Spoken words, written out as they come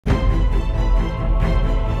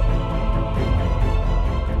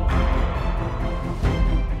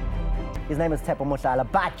name is Tshepo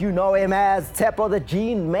Mohlala, but you know him as Tshepo the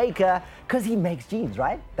jean maker because he makes jeans,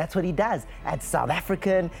 right? That's what he does. At South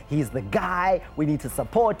African, he's the guy. We need to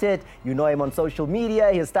support it. You know him on social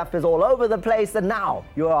media. His stuff is all over the place. And now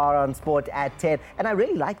you are on Sport at 10. And I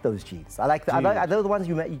really like those jeans. I like are those the ones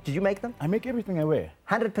you make? Did you make them? I make everything I wear.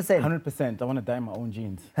 100%? 100%. I want to dye my own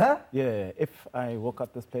jeans. Huh? Yeah. If I walk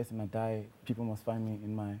out this place and I dye, people must find me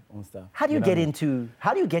in my own stuff. How do you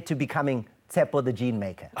get to becoming Tshepo the jean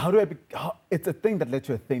maker? It's a thing that led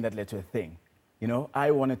to a thing that led to a thing. You know, I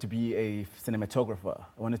wanted to be a cinematographer.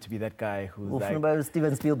 I wanted to be that guy who's like...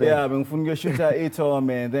 Steven Spielberg. Yeah,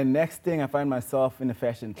 and then next thing I find myself in a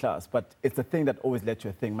fashion class. But it's a thing that always led to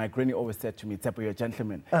a thing. My granny always said to me, Tshepo, you're a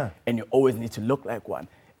gentleman, and you always need to look like one.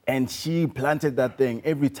 And she planted that thing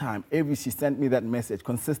every time. She sent me that message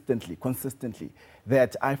consistently,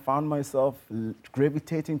 that I found myself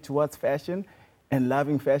gravitating towards fashion and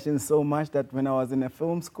loving fashion so much that when I was in a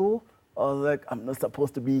film school, I was like, I'm not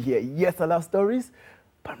supposed to be here. Yes, I love stories,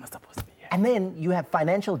 but I'm not supposed to be here. And then you have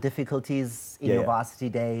financial difficulties in your varsity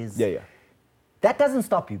days. Yeah. That doesn't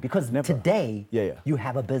stop you because today you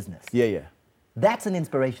have a business. Yeah. That's an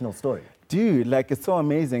inspirational story. Dude, like it's so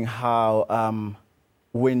amazing how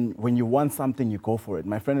when you want something, you go for it.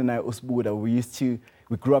 My friend and I, Usbuda,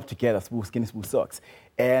 we grew up together, Skinny Spoo Socks,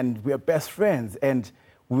 and we are best friends. And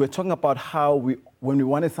we were talking about how when we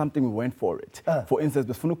wanted something, we went for it. For instance,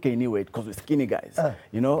 we couldn't gain weight because we're skinny guys,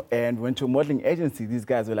 you know? And went to a modeling agency. These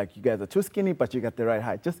guys were like, you guys are too skinny, but you got the right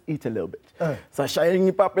height. Just eat a little bit. So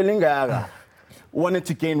wanted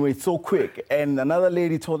to gain weight so quick. And another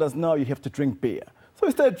lady told us, no, you have to drink beer. So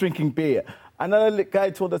we started drinking beer. Another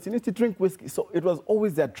guy told us, you need to drink whiskey. So it was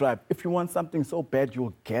always that drive. If you want something so bad,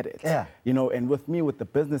 you'll get it. You know, and with me, with the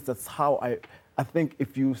business, that's how I think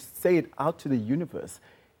if you say it out to the universe,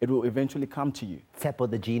 it will eventually come to you. Tshepo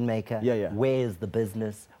the jean maker. Yeah. Where is the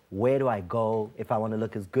business? Where do I go if I want to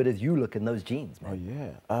look as good as you look in those jeans, man? Oh, yeah.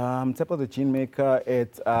 Tshepo the jean maker,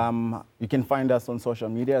 you can find us on social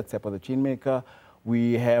media at Tshepo the jean maker.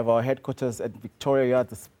 We have our headquarters at Victoria Yard,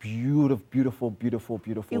 this beautiful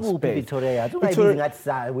space. Victoria Yard.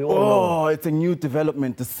 We all know. It's a new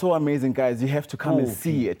development. It's so amazing, guys. You have to come and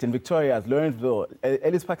see it. In Victoria Yard, Lawrenceville,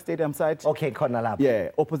 Ellis Park Stadium site. Okay, Cornelab.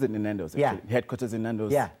 Yeah, opposite in Nando's, actually. Yeah. Headquarters in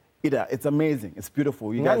Nando's. Yeah. It's amazing. It's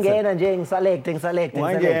beautiful. You guys select. And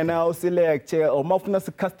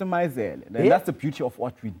that's the beauty of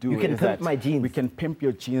what we do. You can pimp my jeans. We can pimp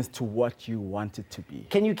your jeans to what you want it to be.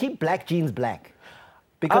 Can you keep black jeans black?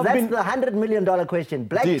 Because that's the $100 million question.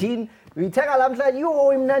 Black jean, we take a lamp like you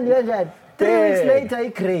owe him 3 weeks later,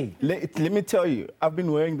 he cray. Let me tell you, I've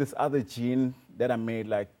been wearing this other jean that I made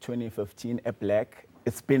like 2015, a black.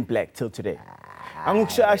 It's been black till today. I'm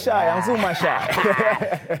shy. I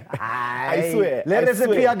swear. Let us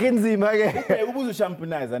see again,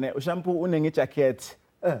 Shampoonizer. Shampoo unengi jacket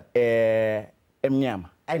emnyama.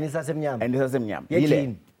 And it's emnyama. And it's emnyama.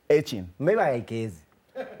 Jean. Maybe I guess.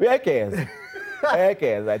 I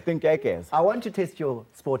guess. I think I guess. I want to test your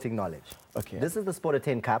sporting knowledge. Okay. This is the Sport at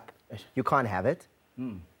 10 cup. You can't have it,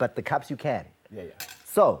 but the cups you can. Yeah.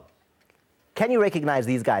 So, can you recognize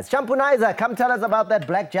these guys? Shampoonizer, come tell us about that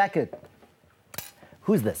black jacket.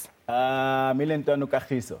 Who's this? Milentano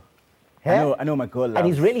Kagiso. Hey? I know my girl loves. And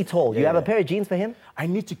he's really tall. You have a pair of jeans for him? I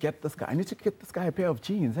need to get this guy a pair of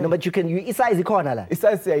jeans. No, but you can. It's size the corner. It's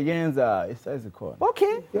size the corner.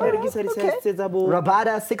 Okay.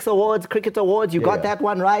 Rabada, 6 awards, cricket awards. You got that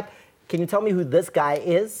one right. Can you tell me who this guy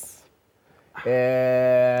is?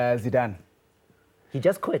 Zidane. He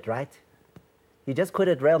just quit, right? He just quit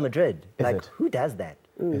at Real Madrid. Who does that?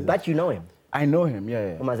 But you know him. I know him.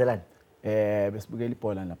 Yeah. Umazelane. This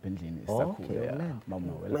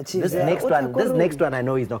next one I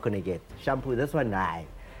know he's not going to get. Shampoo, this one, my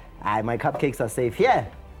cupcakes are safe. Here,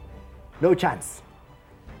 no chance.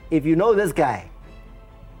 If you know this guy.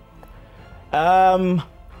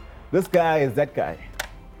 This guy is that guy.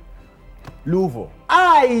 Luvo.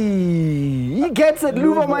 Aye! He gets it,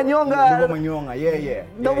 Luvo Manyonga. Yeah.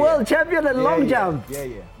 The world champion at long jump.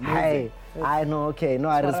 Yeah. Hey. I know, okay. No,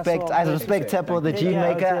 I respect Tshepo, the jean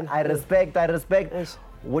maker. I respect.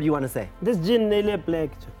 What do you want to say? This jean nearly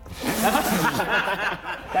black.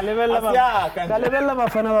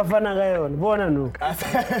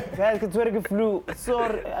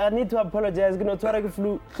 Sorry, I need to apologize.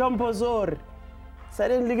 Sorry.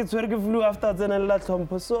 Suddenly it's very flu after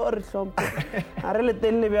sorry. I really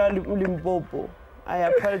tell Limpopo. I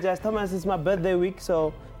apologize. Thomas, it's my birthday week,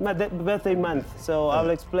 so my birthday month. So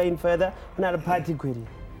I'll explain further. Not a party queen.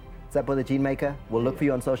 Tshepo the Jean Maker. We'll look for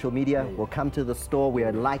you on social media. We'll come to the store. We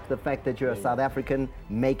like the fact that you're a South African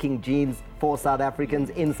making jeans for South Africans,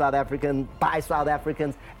 in South Africans, by South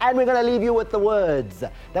Africans. And we're going to leave you with the words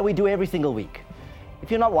that we do every single week.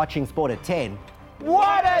 If you're not watching Sport at 10,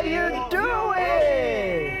 what are you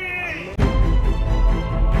doing?